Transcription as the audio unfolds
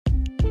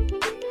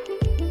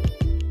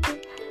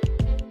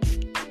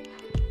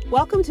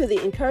Welcome to the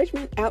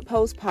Encouragement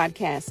Outpost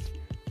podcast.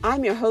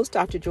 I'm your host,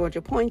 Dr.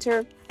 Georgia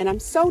Pointer, and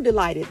I'm so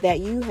delighted that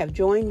you have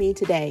joined me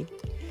today.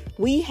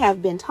 We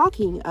have been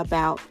talking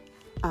about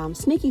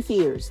sneaky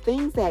fears,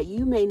 things that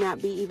you may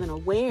not be even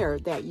aware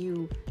that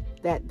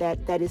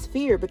is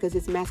fear because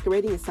it's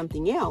masquerading as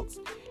something else.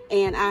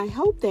 And I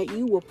hope that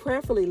you will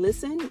prayerfully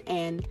listen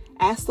and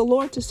ask the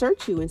Lord to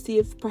search you and see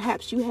if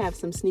perhaps you have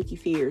some sneaky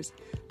fears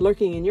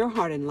lurking in your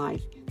heart and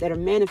life that are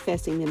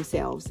manifesting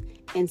themselves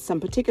in some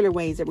particular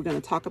ways that we're going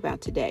to talk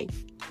about today.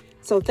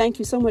 So thank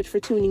you so much for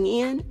tuning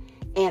in,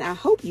 and I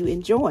hope you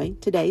enjoy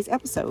today's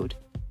episode.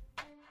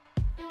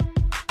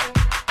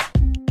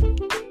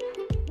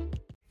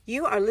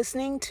 You are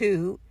listening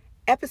to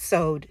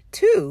episode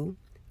 2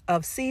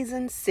 of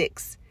season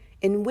 6,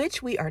 in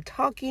which we are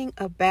talking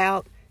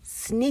about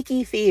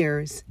sneaky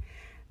fears.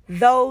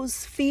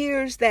 Those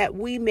fears that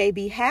we may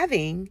be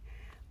having,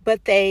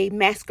 but they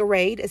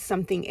masquerade as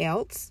something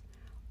else,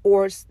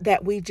 or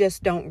that we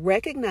just don't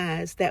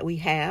recognize that we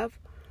have,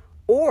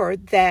 or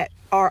that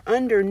are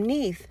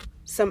underneath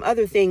some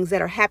other things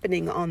that are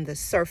happening on the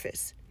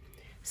surface.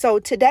 So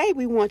today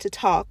we want to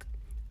talk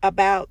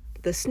about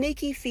the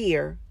sneaky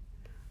fear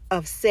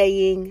of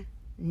saying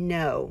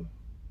no.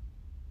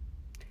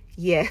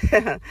 Yeah,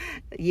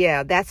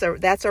 that's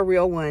a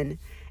real one,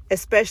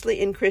 especially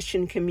in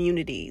Christian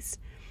communities.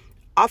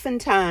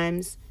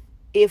 Oftentimes,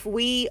 if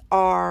we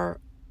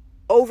are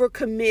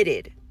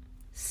overcommitted,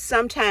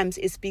 sometimes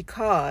it's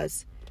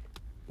because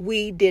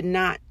we did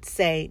not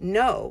say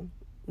no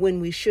when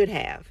we should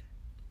have.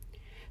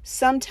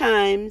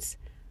 Sometimes,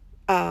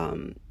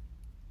 no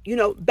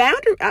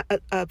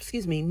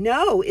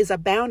is a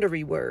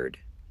boundary word.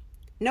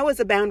 No is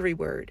a boundary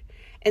word.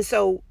 And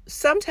so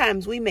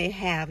sometimes we may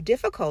have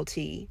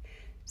difficulty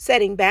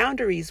setting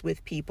boundaries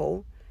with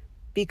people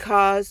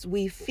because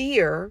we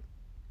fear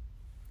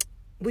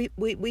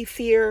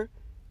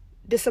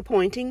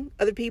disappointing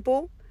other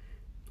people.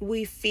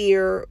 We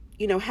fear,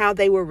 how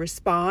they will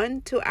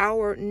respond to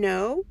our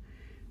no.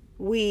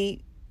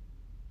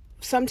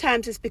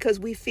 Sometimes it's because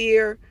we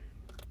fear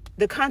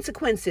the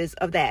consequences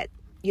of that,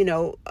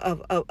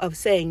 of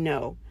saying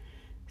no.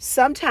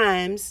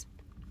 Sometimes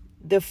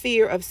the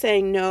fear of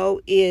saying no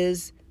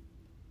is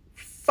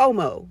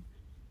FOMO,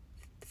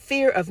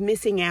 fear of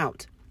missing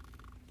out.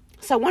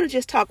 So I want to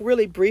just talk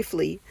really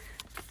briefly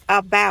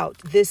about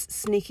this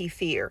sneaky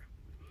fear.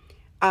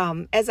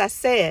 As I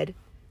said,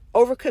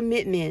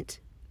 overcommitment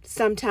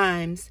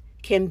sometimes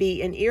can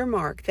be an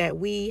earmark that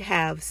we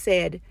have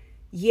said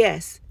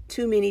yes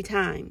too many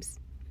times.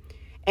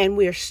 And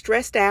we're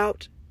stressed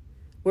out,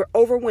 we're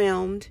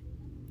overwhelmed,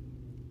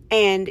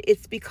 and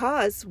it's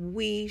because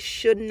we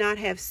should not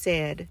have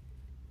said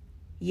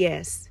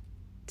yes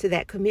to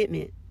that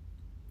commitment.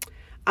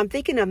 I'm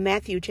thinking of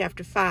Matthew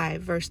chapter 5,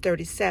 verse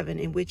 37,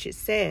 in which it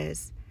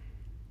says,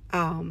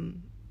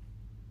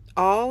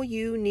 all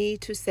you need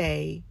to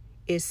say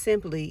is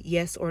simply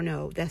yes or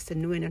no. That's the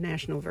New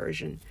International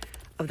Version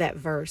of that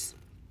verse.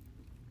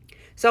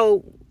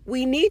 So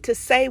we need to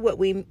say what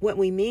we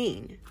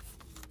mean,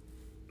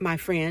 my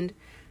friend.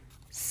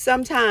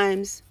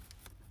 Sometimes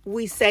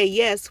we say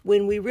yes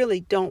when we really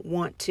don't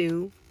want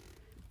to.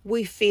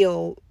 We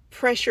feel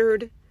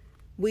pressured.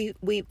 We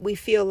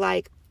feel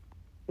like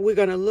we're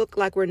going to look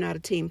like we're not a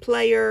team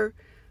player.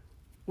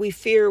 We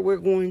fear we're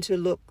going to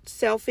look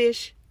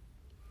selfish.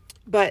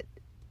 But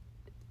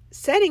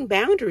setting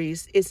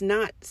boundaries is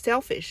not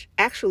selfish.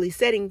 Actually,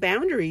 setting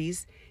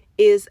boundaries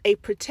is a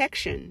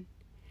protection,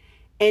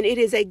 and it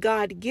is a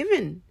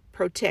God-given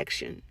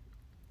protection.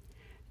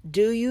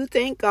 Do you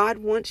think God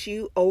wants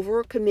you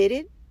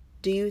overcommitted?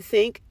 Do you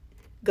think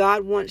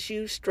God wants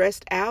you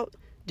stressed out?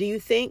 Do you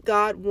think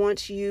God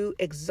wants you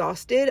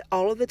exhausted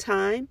all of the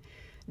time?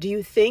 Do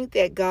you think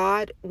that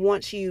God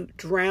wants you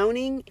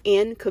drowning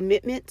in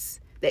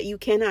commitments that you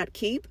cannot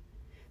keep,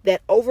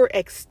 that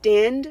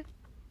overextend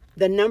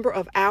the number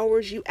of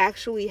hours you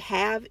actually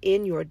have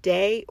in your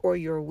day or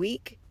your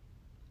week?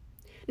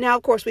 Now,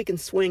 of course, we can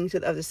swing to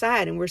the other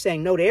side and we're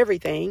saying no to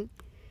everything.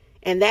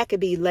 And that could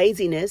be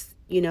laziness,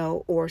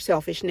 or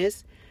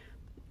selfishness.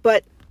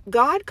 But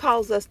God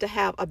calls us to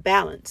have a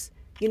balance.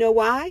 You know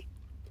why?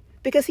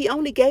 Because he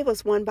only gave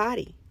us one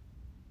body.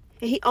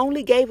 And he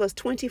only gave us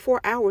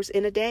 24 hours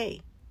in a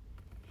day.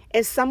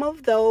 And some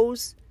of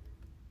those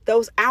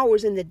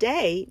hours in the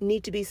day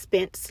need to be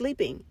spent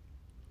sleeping.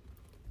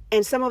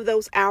 And some of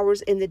those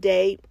hours in the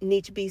day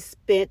need to be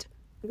spent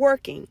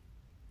working.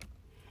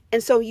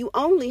 And so you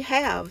only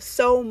have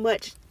so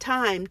much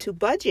time to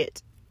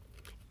budget.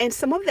 And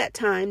some of that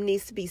time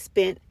needs to be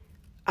spent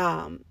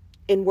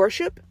in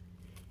worship,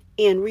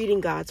 in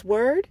reading God's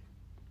word.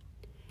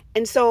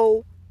 And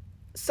so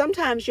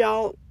sometimes,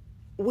 y'all,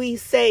 we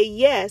say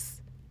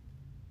yes,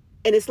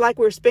 and it's like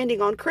we're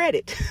spending on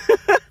credit.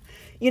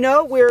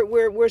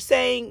 We're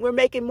saying we're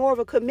making more of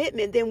a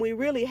commitment than we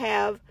really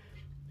have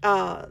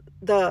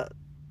the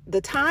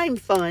time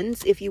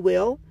funds, if you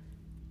will,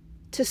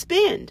 to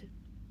spend.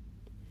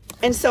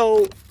 And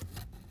so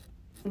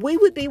we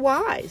would be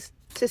wise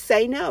to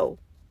say no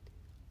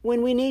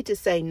when we need to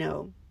say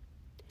no.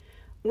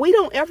 we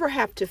don't ever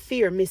have to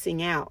fear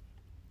missing out,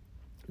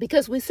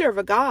 because we serve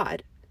a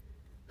God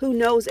who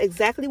knows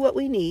exactly what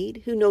we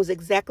need, who knows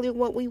exactly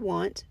what we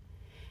want,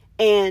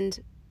 and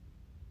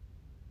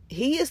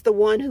he is the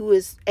one who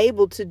is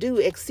able to do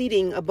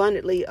exceeding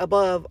abundantly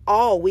above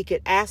all we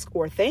could ask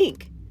or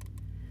think.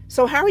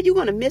 So how are you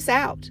going to miss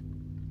out?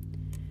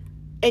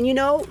 And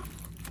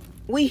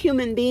we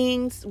human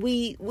beings,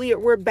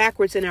 we're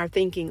backwards in our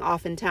thinking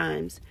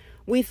oftentimes.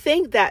 We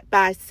think that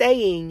by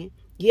saying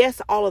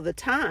yes all of the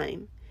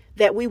time,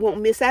 that we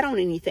won't miss out on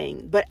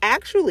anything. But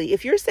actually,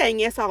 if you're saying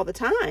yes all the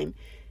time,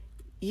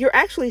 you're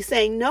actually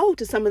saying no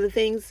to some of the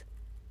things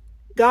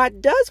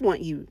God does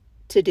want you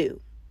to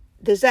do.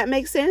 Does that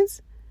make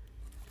sense?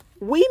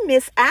 We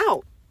miss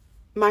out,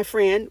 my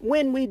friend,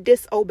 when we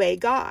disobey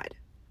God.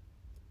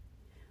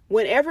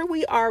 Whenever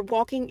we are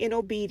walking in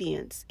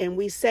obedience and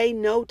we say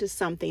no to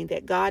something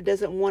that God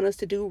doesn't want us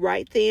to do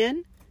right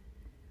then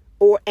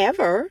or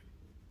ever,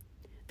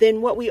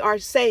 then what we are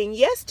saying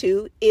yes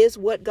to is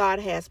what God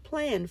has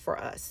planned for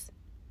us.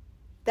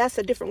 That's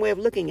a different way of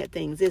looking at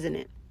things, isn't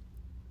it?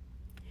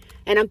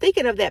 And I'm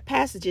thinking of that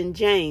passage in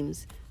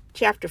James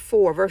chapter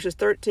 4, verses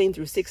 13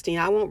 through 16.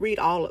 I won't read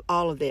all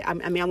of it. I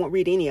won't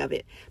read any of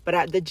it.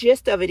 But the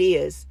gist of it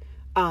is,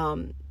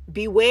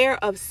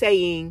 beware of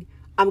saying,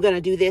 I'm going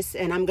to do this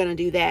and I'm going to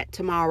do that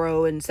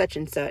tomorrow and such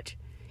and such.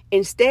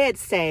 Instead,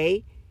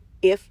 say,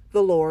 if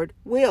the Lord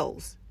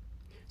wills.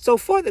 So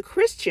for the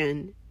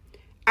Christian,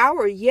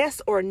 our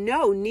yes or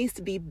no needs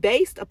to be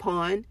based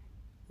upon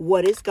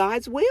what is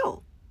God's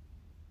will.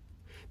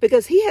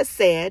 Because he has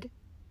said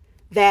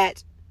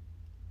that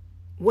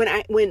when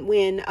I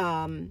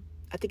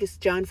think it's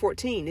John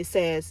 14, it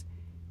says,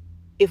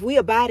 if we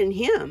abide in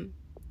him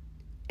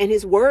and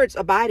his words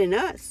abide in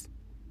us,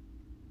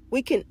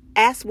 we can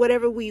ask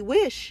whatever we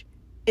wish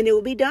and it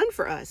will be done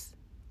for us.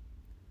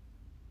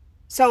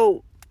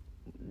 So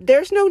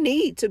there's no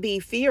need to be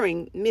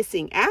fearing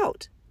missing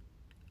out.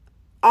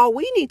 All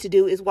we need to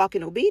do is walk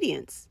in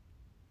obedience,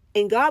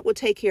 and God will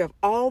take care of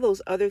all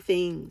those other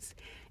things.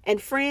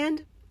 And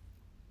friend,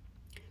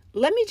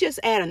 let me just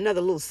add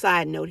another little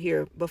side note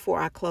here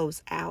before I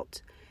close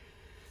out.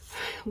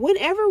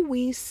 Whenever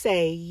we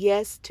say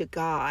yes to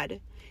God,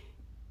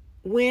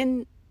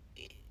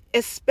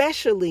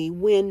 especially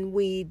when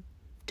we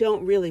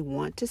don't really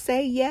want to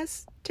say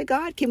yes to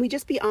God, can we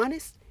just be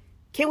honest?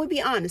 Can we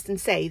be honest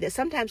and say that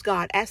sometimes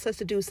God asks us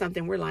to do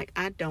something we're like,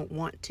 I don't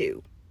want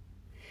to?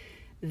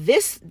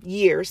 This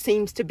year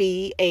seems to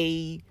be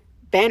a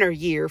banner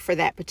year for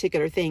that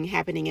particular thing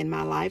happening in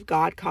my life.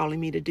 God calling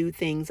me to do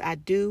things I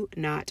do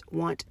not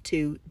want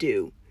to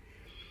do.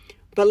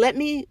 But let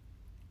me,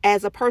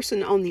 as a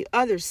person on the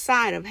other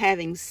side of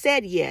having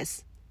said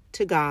yes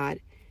to God,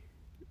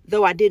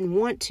 though I didn't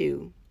want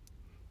to,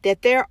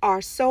 that there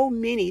are so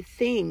many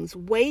things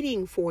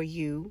waiting for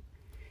you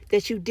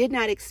that you did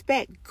not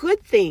expect.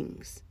 Good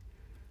things.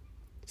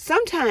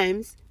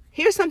 Sometimes,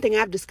 here's something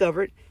I've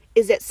discovered,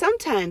 is that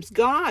sometimes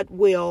God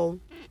will,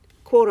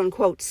 quote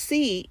unquote,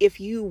 see if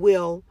you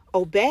will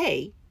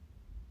obey,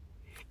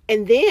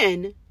 and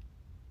then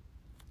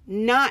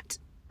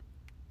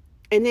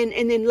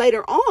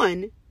later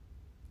on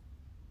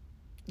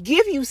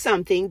give you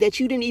something that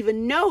you didn't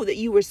even know that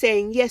you were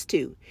saying yes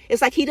to.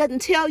 It's like he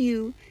doesn't tell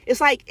you.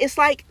 It's like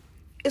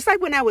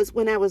when I was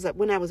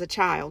a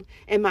child,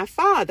 and my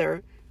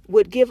father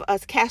would give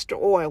us castor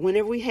oil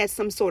whenever we had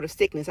some sort of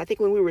sickness. I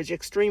think when we were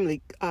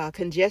extremely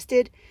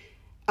congested.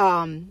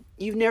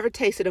 You've never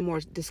tasted a more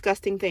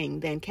disgusting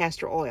thing than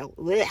castor oil.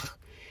 Blech.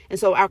 And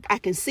so I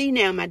can see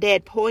now my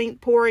dad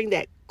pouring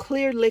that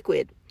clear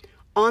liquid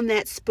on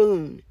that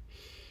spoon,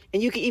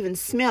 and you can even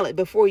smell it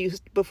before you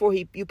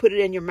put it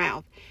in your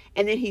mouth.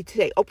 And then he'd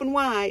say, open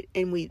wide,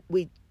 and we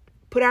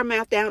put our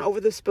mouth down over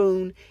the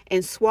spoon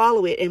and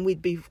swallow it, and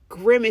we'd be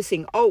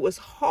grimacing. Oh, it was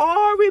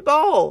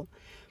horrible.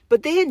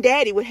 But then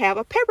Daddy would have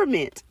a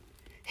peppermint.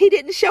 He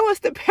didn't show us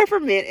the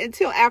peppermint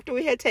until after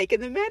we had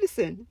taken the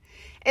medicine.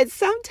 And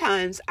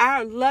sometimes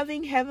our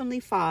loving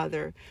Heavenly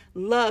Father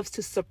loves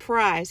to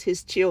surprise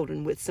his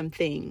children with some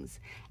things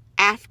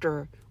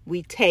after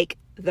we take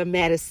the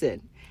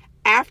medicine,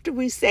 after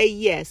we say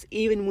yes,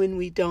 even when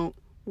we don't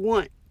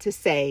want to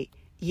say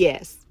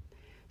yes.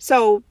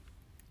 So,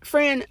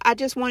 friend, I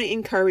just want to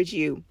encourage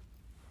you.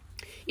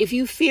 If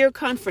you fear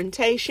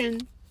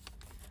confrontation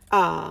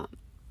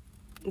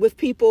with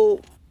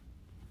people,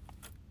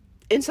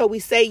 and so we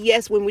say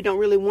yes when we don't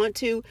really want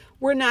to,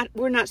 we're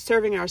not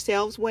serving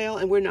ourselves well,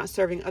 and we're not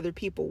serving other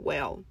people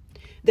well.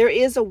 There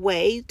is a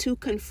way to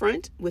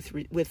confront with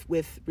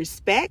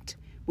respect,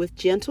 with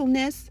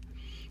gentleness,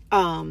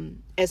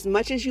 as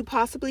much as you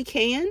possibly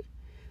can,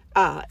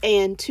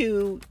 and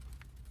to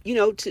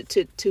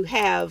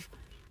have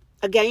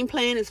a game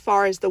plan as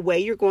far as the way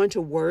you're going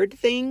to word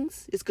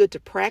things. It's good to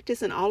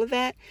practice and all of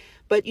that.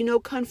 But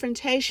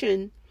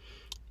confrontation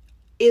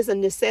is a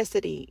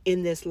necessity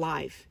in this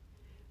life.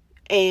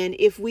 And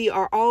if we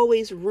are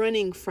always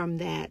running from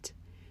that,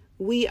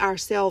 we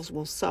ourselves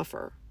will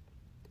suffer,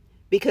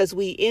 because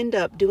we end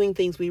up doing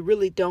things we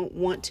really don't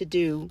want to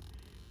do,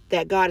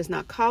 that God has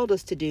not called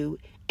us to do.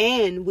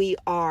 and we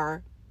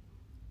are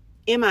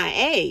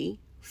MIA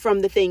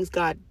from the things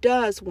God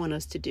does want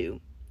us to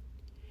do.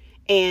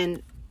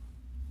 And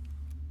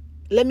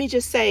let me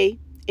just say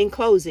in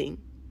closing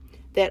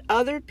that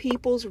other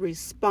people's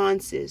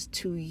responses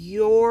to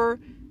your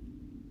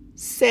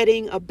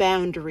setting a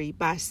boundary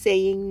by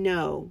saying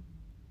no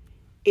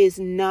is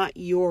not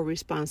your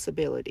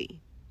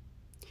responsibility.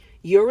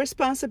 Your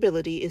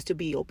responsibility is to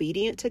be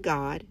obedient to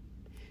God,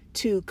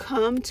 to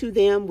come to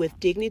them with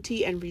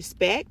dignity and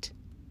respect,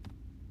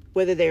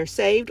 whether they're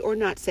saved or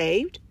not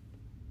saved,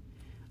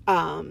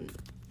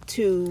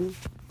 to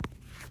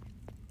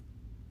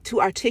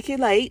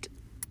articulate,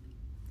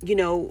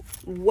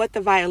 what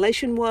the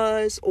violation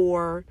was,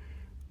 or,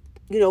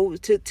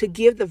 to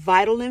give the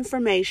vital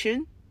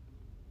information,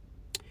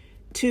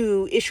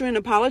 to issue an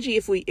apology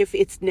if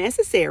it's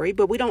necessary,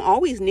 but we don't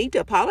always need to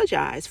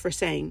apologize for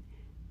saying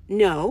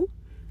no.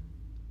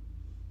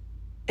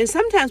 And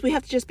sometimes we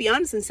have to just be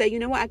honest and say, you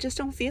know what, I just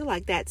don't feel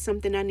like that's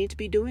something I need to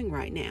be doing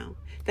right now.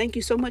 Thank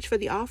you so much for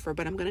the offer,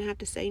 but I'm going to have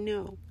to say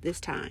no this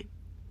time.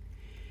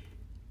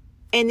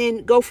 And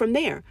then go from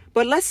there.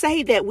 But let's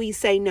say that we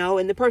say no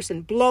and the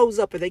person blows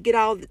up, or they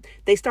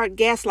start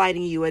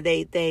gaslighting you, or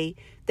they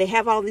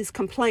have all these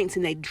complaints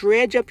and they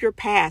dredge up your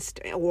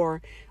past,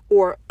 or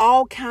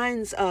all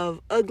kinds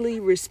of ugly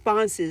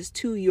responses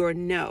to your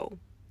no.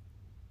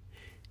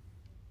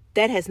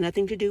 That has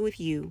nothing to do with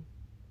you.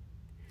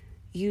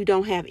 You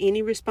don't have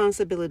any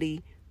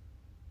responsibility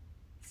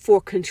for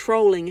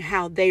controlling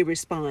how they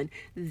respond.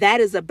 That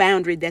is a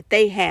boundary that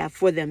they have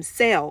for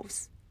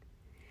themselves.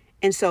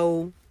 And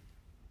so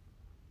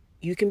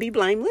you can be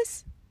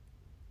blameless.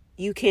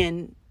 You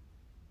can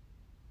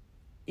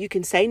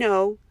say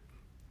no,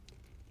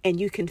 and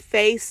you can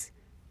face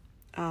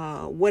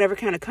whatever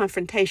kind of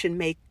confrontation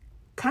may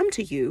come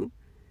to you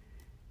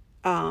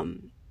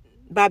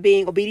by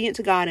being obedient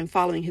to God and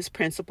following his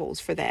principles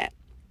for that.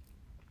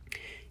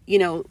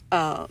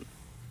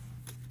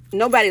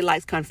 Nobody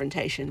likes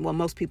confrontation. Well,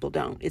 most people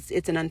don't.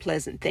 It's an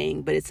unpleasant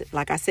thing, but it's,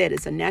 like I said,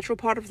 it's a natural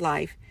part of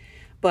life.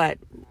 But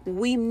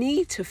we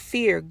need to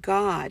fear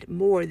God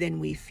more than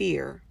we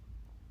fear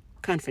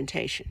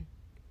confrontation.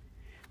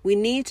 We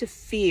need to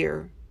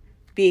fear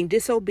being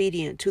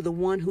disobedient to the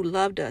one who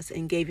loved us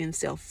and gave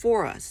himself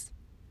for us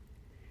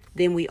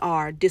than we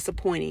are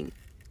disappointing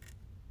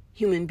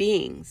human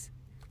beings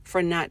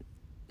for not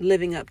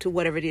living up to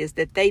whatever it is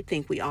that they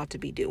think we ought to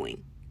be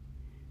doing,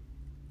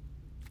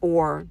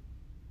 or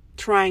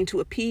trying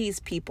to appease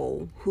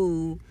people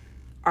who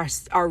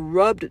are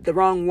rubbed the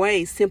wrong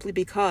way simply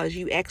because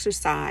you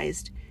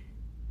exercised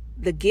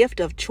the gift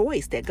of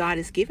choice that God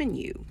has given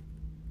you.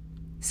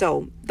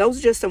 So those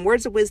are just some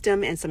words of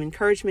wisdom and some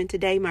encouragement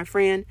today, my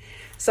friend.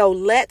 So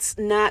let's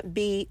not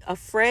be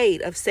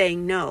afraid of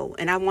saying no.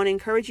 And I want to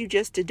encourage you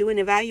just to do an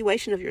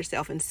evaluation of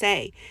yourself and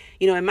say,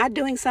 am I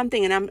doing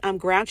something and I'm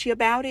grouchy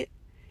about it?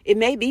 It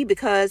may be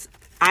because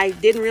I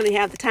didn't really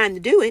have the time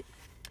to do it,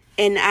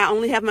 and I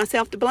only have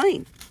myself to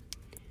blame,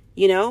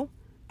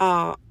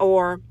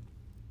 or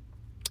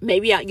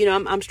maybe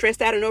I'm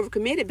stressed out and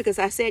overcommitted because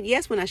I said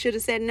yes when I should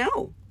have said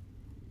no.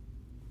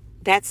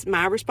 That's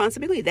my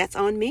responsibility. That's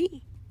on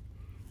me.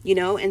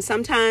 And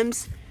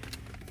sometimes,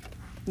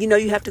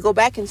 you have to go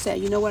back and say,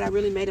 you know what, I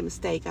really made a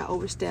mistake. I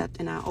overstepped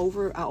and I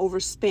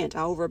overspent.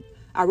 I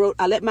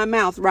let my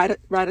mouth write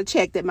a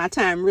check that my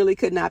time really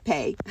could not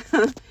pay.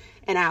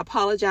 And I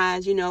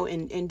apologize,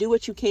 and do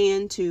what you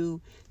can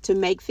to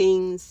make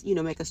things,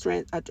 make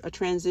a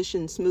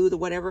transition smooth or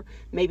whatever.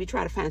 Maybe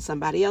try to find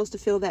somebody else to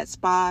fill that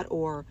spot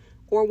or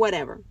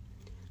whatever.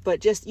 But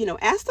just,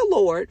 ask the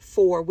Lord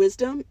for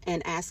wisdom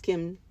and ask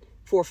him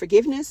for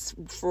forgiveness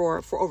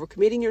for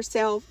overcommitting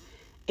yourself,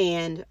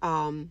 and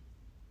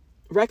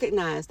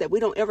recognize that we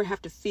don't ever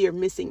have to fear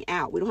missing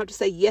out. We don't have to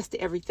say yes to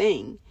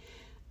everything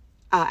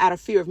out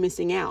of fear of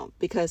missing out,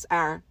 because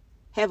our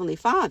Heavenly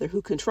Father,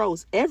 who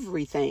controls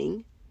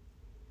everything,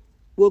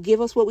 will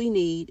give us what we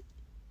need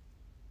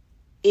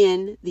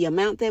in the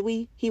amount that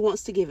he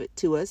wants to give it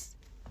to us.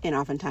 And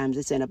oftentimes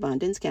it's in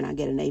abundance. Can I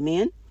get an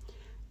amen?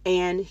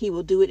 And he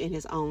will do it in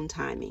his own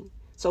timing.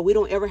 So we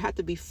don't ever have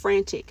to be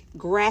frantic,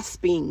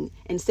 grasping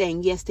and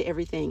saying yes to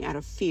everything out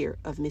of fear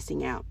of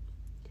missing out.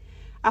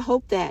 I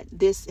hope that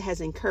this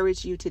has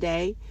encouraged you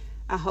today.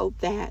 I hope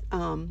that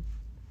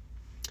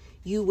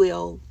you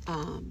will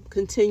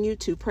continue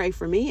to pray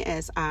for me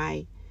as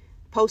I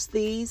post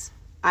these.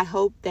 I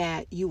hope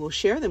that you will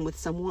share them with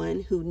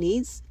someone who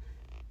needs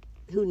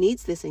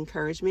this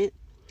encouragement.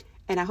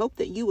 And I hope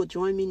that you will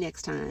join me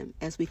next time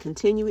as we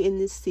continue in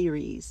this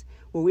series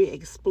where we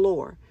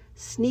explore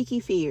sneaky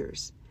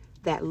fears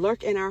that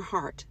lurk in our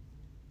heart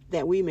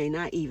that we may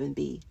not even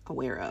be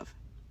aware of.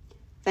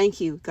 Thank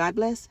you. God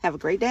bless. Have a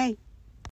great day.